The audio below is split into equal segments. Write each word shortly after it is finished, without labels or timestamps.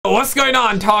What's going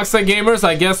on, toxic gamers?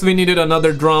 I guess we needed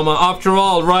another drama after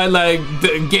all, right? Like,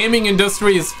 the gaming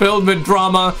industry is filled with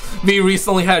drama. We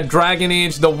recently had Dragon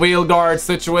Age, the Whale Guard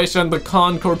situation, the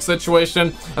Concord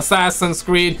situation, Assassin's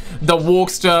Creed, the woke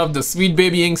stuff, the sweet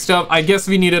babying stuff. I guess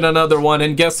we needed another one,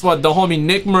 and guess what? The homie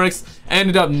Nickmercs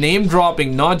ended up name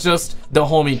dropping not just the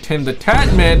homie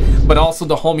TimTheTatMan, but also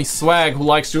the homie Swagg, who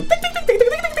likes to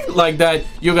like that.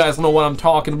 You guys know what I'm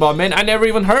talking about, man. I never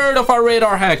even heard of our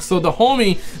radar hack. So the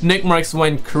homie Nickmercs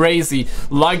went crazy.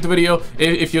 Like the video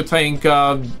if you think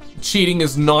cheating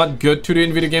is not good to do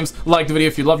in video games. Like the video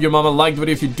if you love your mama. Like the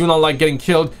video if you do not like getting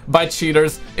killed by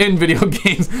cheaters in video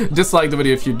games. Dislike the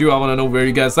video if you do. I want to know where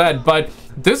you guys at. But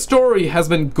this story has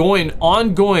been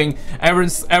ongoing ever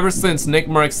since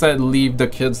Nickmercs said leave the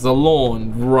kids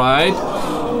alone, right?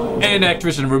 And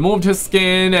Activision removed his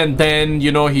skin, and then,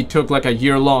 you know, he took like a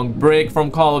year-long break from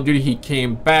Call of Duty. He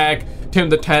came back,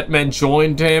 TimTheTatMan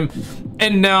joined him,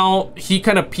 and now he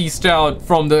kind of pieced out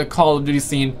from the Call of Duty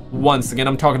scene once again.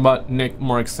 I'm talking about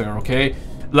Nickmercs here, okay?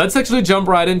 Let's actually jump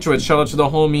right into it. Shout out to the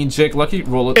homie Jake Lucky.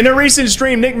 Roll it. In a recent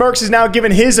stream, Nickmercs has now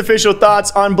given his official thoughts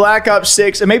on Black Ops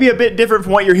 6, and maybe a bit different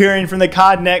from what you're hearing from the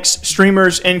COD Next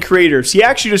streamers and creators. He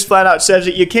actually just flat out says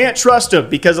that you can't trust them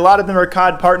because a lot of them are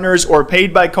COD partners or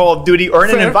paid by Call of Duty or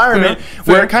in an environment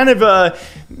where it kind of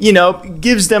you know,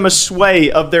 gives them a sway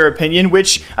of their opinion,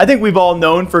 which I think we've all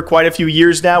known for quite a few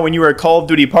years now. When you are a Call of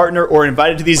Duty partner or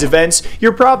invited to these events,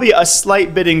 you're probably a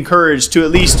slight bit encouraged to at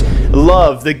least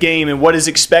love the game and what is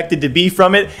expected to be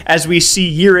from it, as we see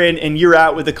year in and year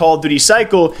out with the Call of Duty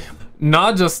cycle.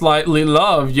 Not just slightly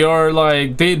love, you're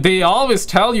like, they always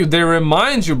tell you, they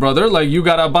remind you, brother, like, you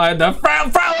gotta buy the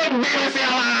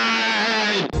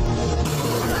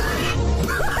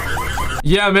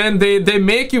yeah, man, they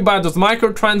make you buy those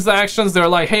microtransactions. They're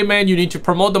like, hey man, you need to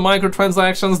promote the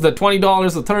microtransactions, the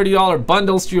 $20, the $30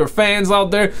 bundles to your fans out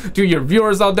there, to your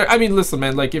viewers out there. I mean, listen,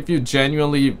 man, like, if you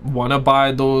genuinely want to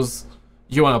buy those,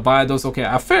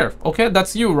 okay, fair, okay,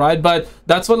 that's you, right? But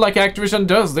that's what like Activision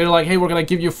does. They're like, hey, we're gonna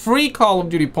give you free Call of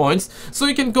Duty points so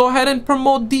you can go ahead and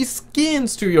promote these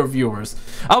skins to your viewers.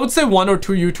 I would say 1 or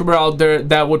 2 YouTubers out there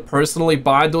that would personally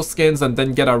buy those skins and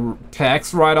then get a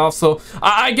tax write-off. So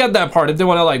I get that part. If they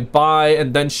want to like buy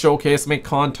and then showcase, make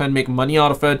content, make money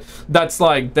out of it, that's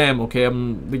like them, okay.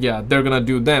 Yeah, they're gonna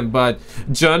do them. But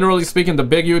generally speaking, the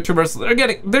big YouTubers,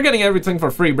 they're getting everything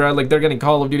for free, bro. Like, they're getting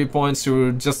Call of Duty points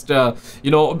to just you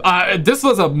know, this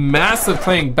was a massive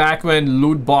thing back when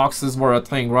loot boxes were a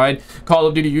thing, right? Call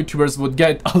of Duty YouTubers would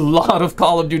get a lot of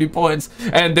Call of Duty points,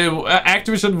 and they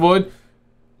Activision would,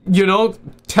 you know,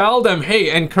 tell them, hey,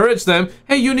 encourage them,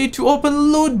 hey, you need to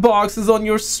open loot boxes on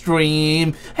your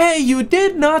stream. Hey, you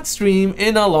did not stream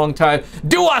in a long time.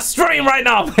 Do a stream right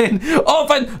now, man.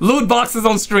 Open loot boxes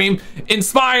on stream.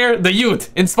 Inspire the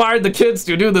youth. Inspire the kids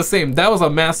to do the same. That was a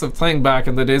massive thing back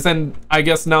in the days, and I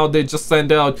guess now they just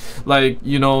send out, like,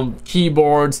 you know,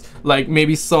 keyboards, like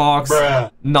maybe socks. Bruh.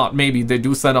 Not maybe, they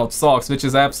do send out socks, which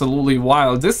is absolutely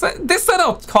wild. They sent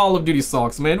out Call of Duty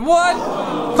socks, man. What?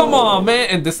 Come on, man.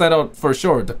 And they sent out for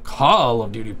sure the Call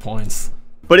of Duty points.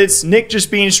 But it's Nick just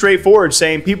being straightforward,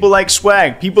 saying people like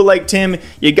Swagg, people like Tim,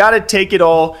 you got to take it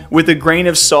all with a grain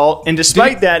of salt. And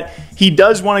despite that, he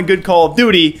does want a good Call of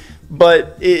Duty,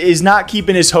 but is not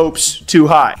keeping his hopes too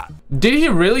high. Did he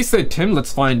really say Tim?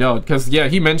 Let's find out. Because, yeah,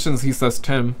 he says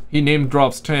Tim. He name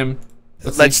drops Tim.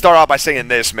 Let's start off by saying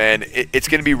this, man. It's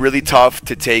going to be really tough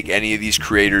to take any of these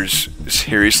creators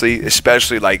seriously,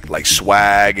 especially like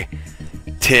Swagg,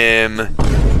 Tim,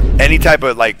 any type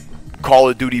of like Call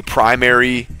of Duty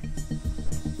primary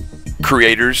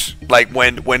creators. Like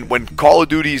when Call of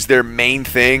Duty is their main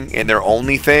thing and their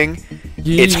only thing,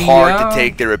 it's hard to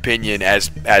take their opinion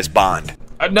as bond.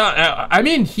 No, I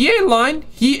mean, he ain't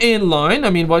lying. I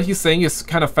mean, what he's saying is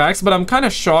kind of facts, but I'm kind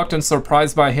of shocked and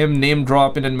surprised by him name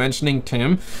dropping and mentioning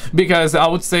Tim, because I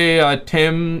would say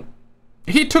Tim,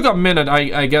 he took a minute,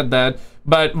 I get that,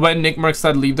 but when Nickmercs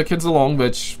said leave the kids alone,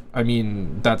 which, I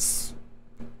mean, that's,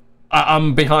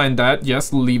 I'm behind that.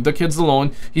 Yes, leave the kids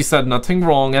alone. He said nothing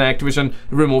wrong, and Activision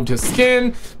removed his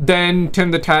skin. Then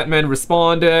TimTheTatMan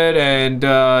responded, and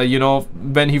you know,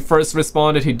 when he first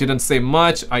responded, he didn't say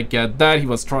much. I get that. He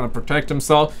was trying to protect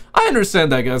himself. I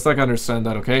understand that, guys. I can understand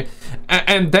that, okay?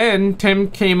 And then Tim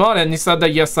came out and he said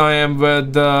that, yes, I am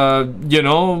with, you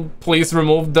know, please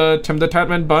remove the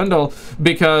TimTheTatMan bundle,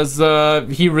 because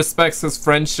he respects his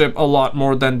friendship a lot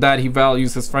more than that. He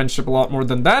values his friendship a lot more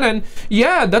than that. And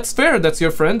yeah, that's fair. That's your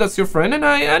friend, and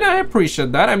I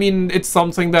appreciate that. I mean, it's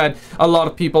something that a lot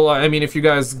of people, I mean, if you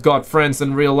guys got friends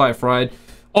in real life, right,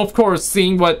 of course,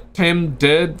 seeing what Tim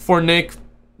did for Nick,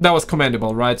 that was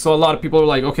commendable, right? So a lot of people were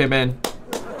like, okay, man,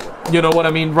 You know what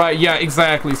I mean, right? Yeah,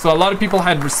 exactly. So a lot of people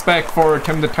had respect for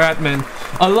TimTheTatMan,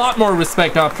 a lot more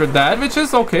respect after that, which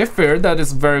is okay, fair. That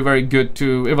is very, very good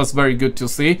to, it was very good to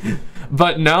see.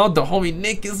 But now the homie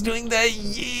Nick is doing that.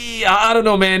 Yeah, I don't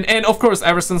know, man. And of course,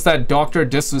 ever since that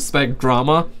DrDisrespect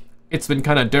drama, it's been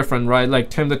kind of different, right? Like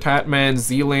TimTheTatMan,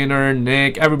 Zlaner,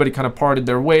 Nick, everybody kind of parted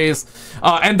their ways,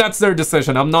 and that's their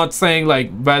decision. I'm not saying like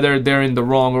whether they're in the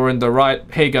wrong or in the right.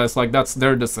 Hey guys, like that's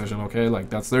their decision, okay? Like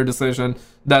that's their decision.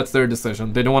 That's their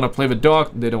decision. They don't want to play with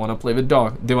dog. They don't want to play with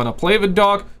dog. They want to play with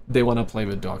dog. They want to play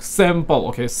with dog. Simple,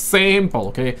 okay? Simple,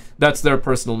 okay? That's their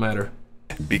personal matter.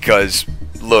 Because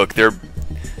look,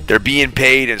 they're being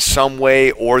paid in some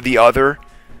way or the other,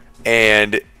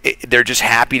 and they're just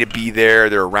happy to be there.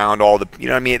 They're around all the, you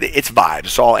know what I mean? It's vibes.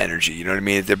 It's all energy. You know what I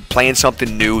mean? They're playing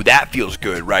something new. That feels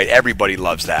good, right? Everybody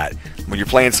loves that. When you're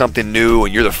playing something new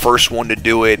and you're the first one to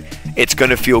do it, it's going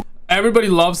to feel. Everybody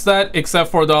loves that except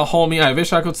for the homie. I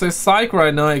wish I could say psych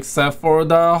right now, except for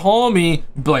the homie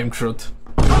Blame Truth.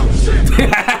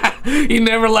 He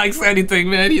never likes anything,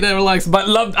 man. He never likes, but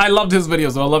I loved his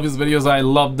videos. I love his videos. I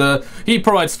love he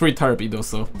provides free therapy though,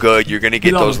 so good. You're gonna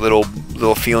get those little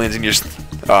feelings in your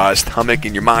stomach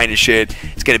and your mind and shit.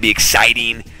 It's gonna be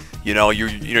exciting. You know,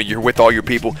 you're with all your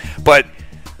people, but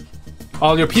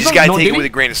all your people. You just gotta take it with a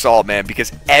grain of salt, man,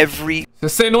 because every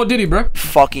just say no Diddy, bro.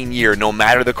 Fucking year, no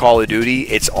matter the Call of Duty,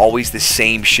 it's always the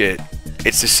same shit.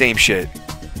 It's the same shit.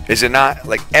 Is it not?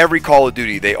 Like every Call of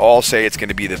Duty, they all say it's going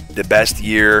to be the best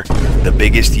year, the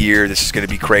biggest year. This is going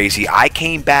to be crazy. I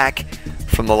came back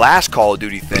from the last Call of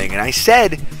Duty thing, and I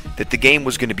said that the game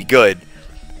was going to be good,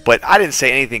 but I didn't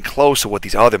say anything close to what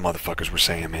these other motherfuckers were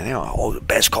saying, man. They were, oh, the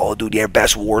best Call of Duty,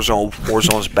 best Warzone.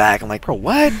 Warzone's back. I'm like, bro,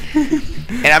 what?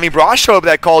 And I mean, bro, I showed up at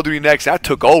that Call of Duty next, and I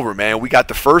took over, man. We got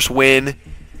the first win.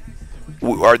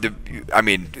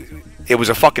 It was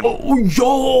a fucking... Oh,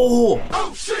 yo!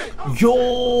 Oh, shit!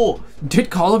 Yo!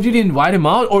 Did Call of Duty invite him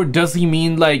out? Or does he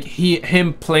mean like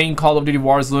him playing Call of Duty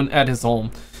Warzone at his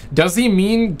home? Does he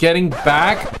mean getting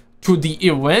back to the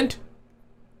event?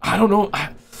 I don't know.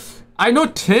 I know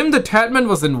TimTheTatMan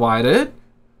was invited.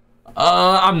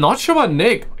 I'm not sure about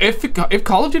Nick. If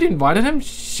Call of Duty invited him,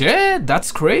 shit,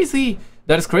 that's crazy.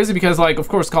 That is crazy because, like, of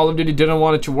course, Call of Duty didn't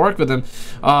want it to work with him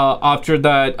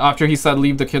after he said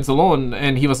leave the kids alone,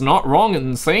 and he was not wrong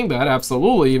in saying that,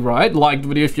 absolutely, right? Like,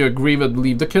 if you agree with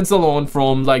leave the kids alone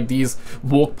from, like, these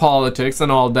woke politics and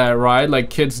all that, right? Like,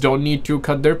 kids don't need to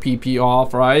cut their pee-pee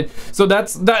off, right? So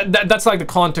that's like the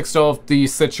context of the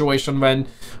situation when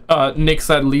Nick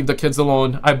said leave the kids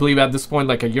alone. I believe at this point,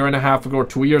 like a year and a half ago or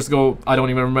 2 years ago, I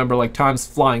don't even remember, like, time's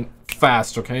flying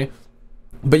fast, okay?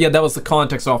 But yeah, that was the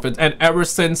context of it, and ever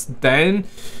since then,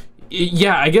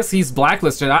 yeah, I guess he's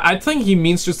blacklisted. I think he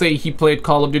means to say he played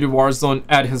Call of Duty Warzone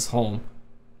at his home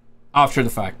after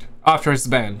the fact, after his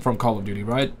ban from Call of Duty,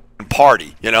 right?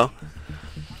 Party, you know?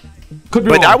 Could be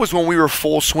but wrong. That was when we were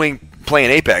full swing playing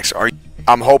Apex.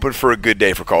 I'm hoping for a good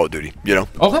day for Call of Duty, you know?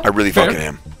 Okay, I really fucking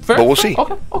am. Fair, but we'll see.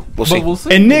 Okay. We'll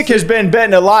see. And Nick has been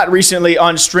betting a lot recently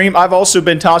on stream. I've also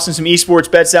been tossing some esports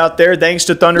bets out there thanks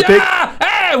to Thunderpick. Yeah!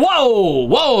 Hey,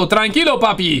 whoa, tranquilo,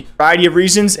 papi. Variety of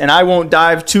reasons, and I won't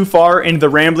dive too far into the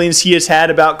ramblings he has had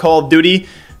about Call of Duty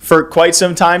for quite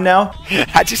some time now.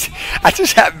 I just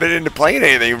haven't been into playing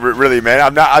anything really,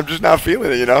 man. I'm just not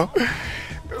feeling it, you know.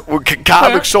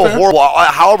 COD looks so horrible.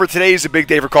 However, today is a big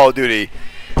day for Call of Duty.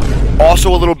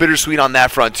 Also a little bittersweet on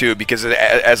that front too, because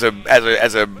as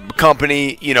a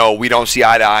company, you know, we don't see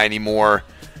eye to eye anymore.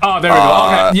 Oh, there we go.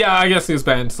 Okay. Yeah, I guess he's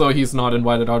banned, so he's not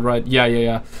invited out, right?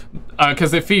 Yeah.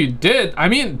 Because if he did, I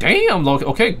mean, damn, look,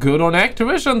 okay, good on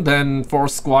Activision then for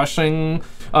squashing,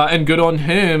 and good on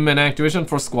him and Activision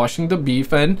for squashing the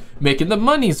beef and making the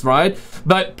monies, right?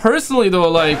 But personally, though,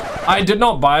 like, I did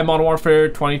not buy Modern Warfare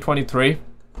 2023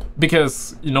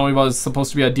 because, you know, it was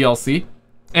supposed to be a DLC,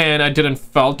 and I didn't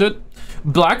felt it.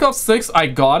 Black Ops 6, I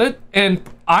got it, and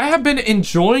I have been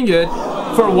enjoying it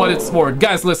for what it's worth.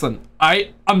 Guys, listen,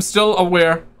 I'm still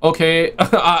aware, okay?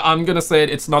 I'm gonna say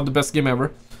it, it's not the best game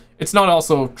ever. It's not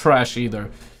also trash either.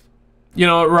 You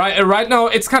know, right now,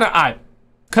 it's kind of odd.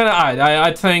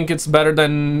 I think it's better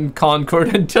than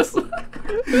Concord and just...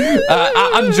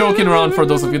 I'm joking around for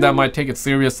those of you that might take it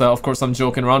serious. Of course, I'm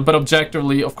joking around, but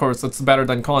objectively, of course, it's better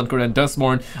than Concord and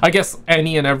Dustborn. I guess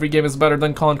any and every game is better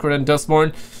than Concord and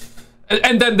Dustborn.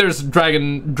 And then there's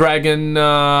Dragon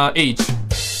Age,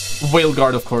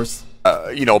 Whaleguard, of course.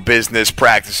 You know, business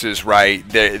practices, right?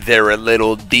 They're a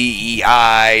little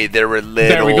DEI. They're a little.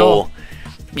 There we go.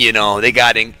 You know, they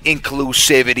got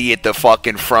inclusivity at the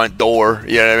fucking front door.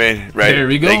 You know what I mean? Right. There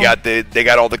we go. They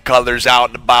got all the colors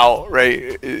out and about,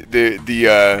 right?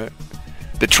 The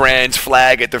the trans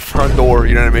flag at the front door.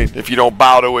 You know what I mean? If you don't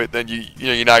bow to it, then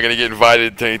you're not gonna get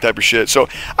invited to any type of shit. So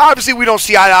obviously we don't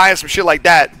see eye to eye on some shit like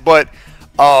that. But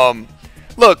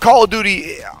look, Call of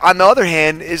Duty, on the other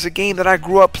hand, is a game that I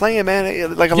grew up playing,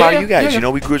 man. Like a lot of you guys, you know,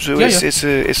 we grew up.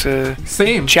 It's a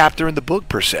same chapter in the book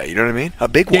per se. You know what I mean? A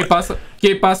big one.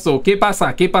 ¿Qué pasó? ¿Qué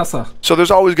pasa? ¿Qué pasa? So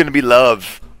there's always gonna be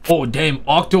love. Oh damn,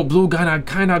 Octo Blue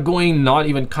kinda going, not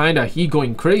even kinda, he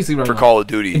going crazy right now. For Call of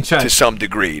Duty, to some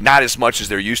degree. Not as much as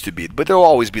there used to be, but there'll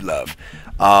always be love.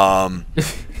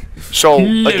 So,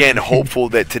 again, hopeful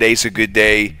that today's a good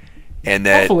day, and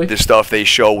that the stuff they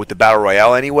show with the Battle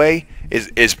Royale anyway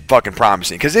is fucking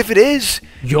promising. Because if it is...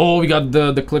 Yo, we got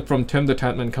the clip from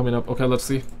TimTheTatMan coming up. Okay, let's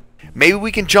see. Maybe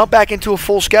we can jump back into a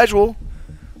full schedule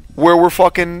where we're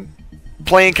fucking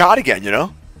playing COD again, you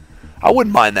know? I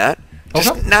wouldn't mind that.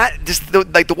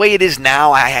 Like the way it is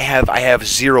now, I have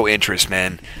zero interest,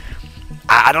 man.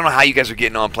 I don't know how you guys are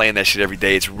getting on playing that shit every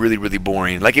day. It's really, really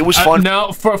boring. Like, it was fun.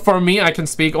 Now, for me, I can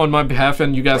speak on my behalf,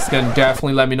 and you guys can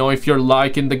definitely let me know if you're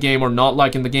liking the game or not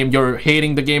liking the game. You're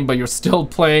hating the game, but you're still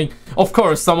playing. Of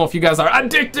course, some of you guys are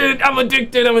addicted. I'm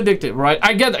addicted, right?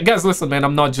 I get it. Guys, listen, man,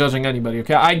 I'm not judging anybody,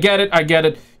 okay? I get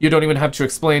it. You don't even have to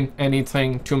explain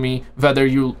anything to me, whether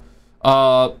you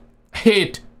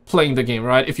hate playing the game,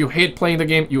 right? If you hate playing the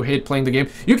game, you hate playing the game.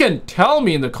 You can tell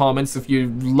me in the comments if you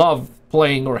love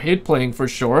playing or hate playing, for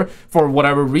sure, for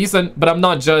whatever reason, but I'm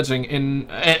not judging,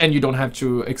 and you don't have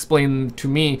to explain to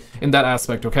me in that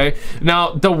aspect, okay?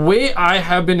 Now, the way I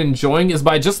have been enjoying is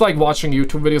by just like watching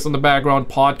YouTube videos in the background,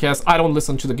 podcasts. I don't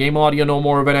listen to the game audio no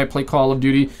more when I play Call of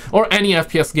Duty or any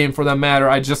FPS game for that matter.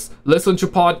 I just listen to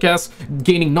podcasts,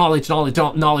 gaining knowledge,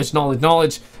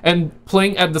 and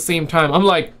playing at the same time. I'm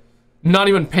like not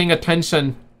even paying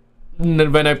attention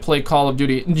when I play Call of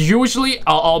Duty. Usually,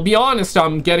 I'll be honest,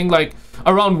 I'm getting like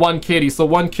around 1 KD, so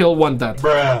 1 kill, 1 death.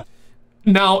 Bruh.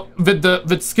 Now,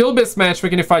 with skill-based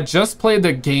matchmaking, if I just play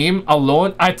the game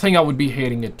alone, I think I would be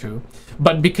hating it too.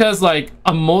 But because like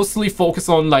I'm mostly focused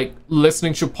on like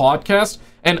listening to podcasts,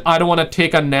 and I don't want to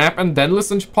take a nap and then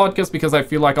listen to podcasts because I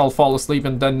feel like I'll fall asleep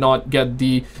and then not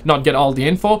get all the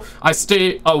info. I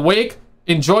stay awake,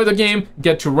 enjoy the game,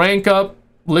 get to rank up,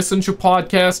 listen to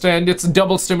podcast, and it's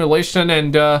double stimulation.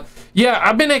 And yeah,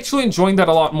 I've been actually enjoying that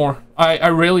a lot more. I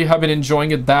really have been enjoying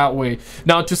it that way.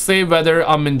 Now, to say whether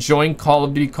I'm enjoying Call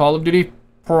of Duty,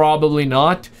 probably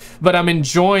not, but I'm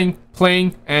enjoying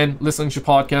playing and listening to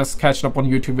podcasts, catching up on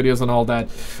YouTube videos and all that.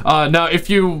 Now,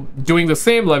 if you doing the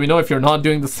same, let me know. If you're not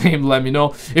doing the same, let me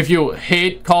know. If you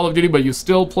hate Call of Duty but you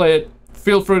still play it,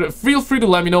 feel free to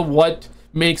let me know what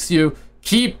makes you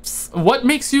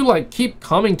like keep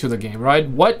coming to the game, right?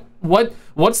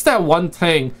 What's that one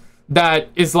thing that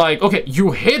is like, okay,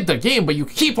 you hate the game but you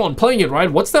keep on playing it, right?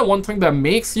 What's that one thing that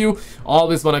makes you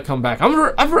always want to come back?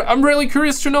 I'm really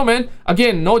curious to know, man.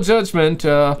 Again, no judgment.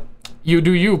 You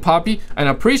do you, Poppy, and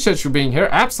I appreciate you being here.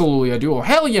 Absolutely, I do. Oh,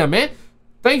 hell yeah, man.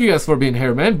 Thank you guys for being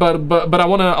here, man. But I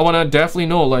wanna definitely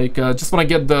know, like, just wanna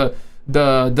get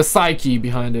the psyche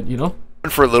behind it, you know?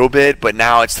 For a little bit, but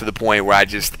now it's to the point where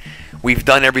we've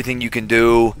done everything you can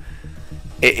do.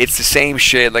 It's the same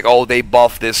shit, like, oh, they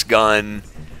buffed this gun,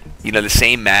 you know, the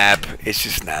same map. It's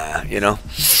just, nah, you know.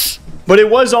 But it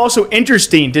was also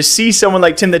interesting to see someone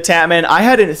like TimTheTatMan. I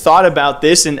hadn't thought about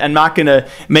this, and I'm not going to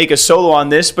make a solo on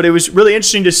this, but it was really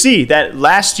interesting to see that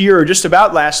last year, or just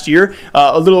about last year,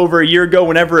 a little over a year ago,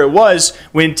 whenever it was,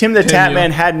 when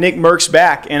TimTheTatMan had Nickmercs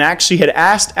back and actually had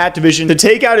asked Activision to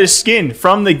take out his skin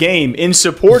from the game in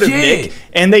support of Nick,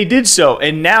 and they did so.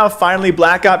 And now, finally,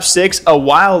 Black Ops 6, a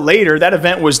while later, that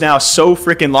event was now so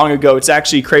freaking long ago. It's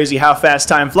actually crazy how fast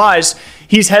time flies.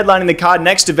 He's headlining the COD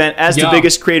Next event as the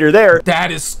biggest creator there.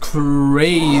 That is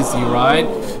crazy, right?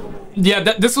 Yeah,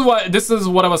 this is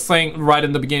what I was saying right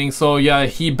in the beginning. So yeah,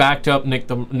 he backed up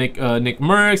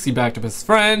Nickmercs, he backed up his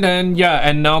friend, and yeah,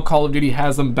 and now Call of Duty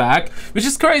has him back, which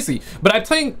is crazy. But I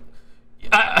think,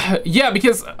 yeah,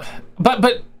 because,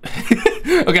 but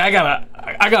okay, I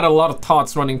got a lot of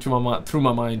thoughts running through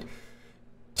my mind.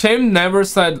 Tim never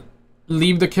said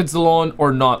leave the kids alone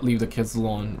or not leave the kids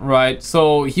alone, right?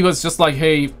 So he was just like,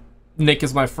 hey, Nick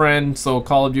is my friend, so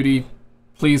Call of Duty,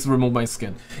 please remove my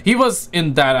skin. He was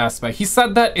in that aspect. He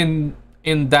said that in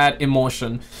that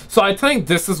emotion. So I think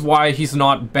this is why he's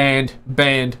not banned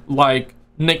like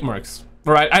Nickmercs,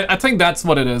 right? I think that's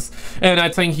what it is. And I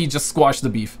think he just squashed the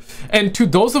beef. And to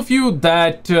those of you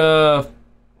that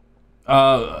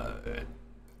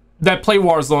that play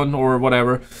Warzone or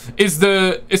whatever, is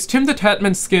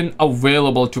TimTheTatman skin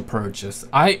available to purchase?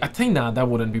 I think that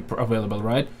wouldn't be available,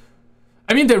 right?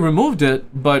 I mean, they removed it,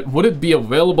 but would it be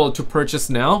available to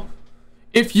purchase now?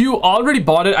 If you already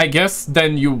bought it, I guess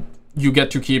then you you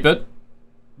get to keep it.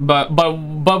 But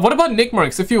what about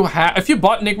Nickmercs? If you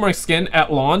bought Nickmercs skin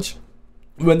at launch,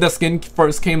 when the skin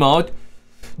first came out,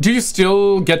 do you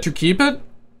still get to keep it?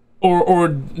 Or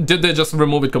did they just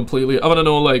remove it completely? I want to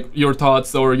know, like, your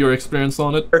thoughts or your experience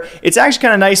on it. It's actually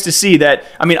kind of nice to see that.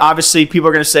 I mean, obviously, people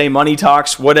are going to say money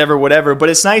talks, whatever, but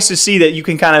it's nice to see that you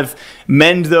can kind of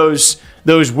mend those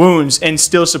wounds and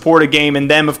still support a game, and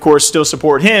them, of course, still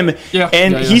support him.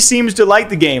 He seems to like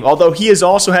the game, although he has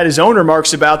also had his own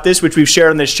remarks about this, which we've shared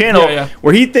on this channel,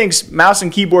 where he thinks mouse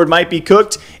and keyboard might be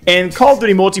cooked, and Call of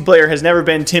Duty multiplayer has never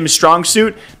been Tim's strong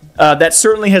suit. That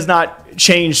certainly has not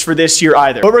changed for this year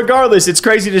either. But regardless, it's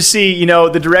crazy to see, you know,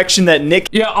 the direction that Nick...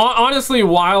 Yeah, honestly,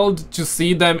 wild to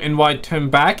see them invite Tim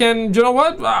back, and you know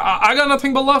what? I got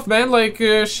nothing but love, man. Like,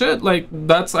 shit, like,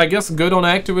 that's, I guess, good on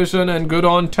Activision and good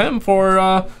on Tim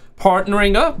for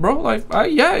partnering up, bro. Like,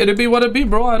 yeah, it'd be what it be,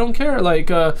 bro. I don't care.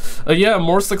 Like, yeah,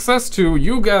 more success to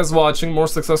you guys watching, more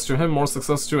success to him, more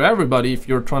success to everybody if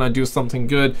you're trying to do something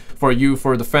good for you,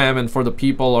 for the fam, and for the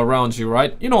people around you,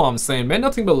 right? You know what I'm saying, man.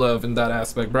 Nothing but love in that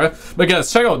aspect, bro. But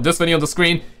guys, check out this video on the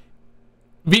screen.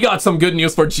 We got some good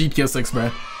news for GTA 6,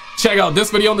 bro. Check out this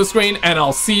video on the screen, and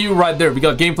I'll see you right there. We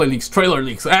got gameplay leaks, trailer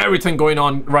leaks, everything going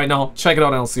on right now. Check it out,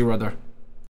 and I'll see you right there.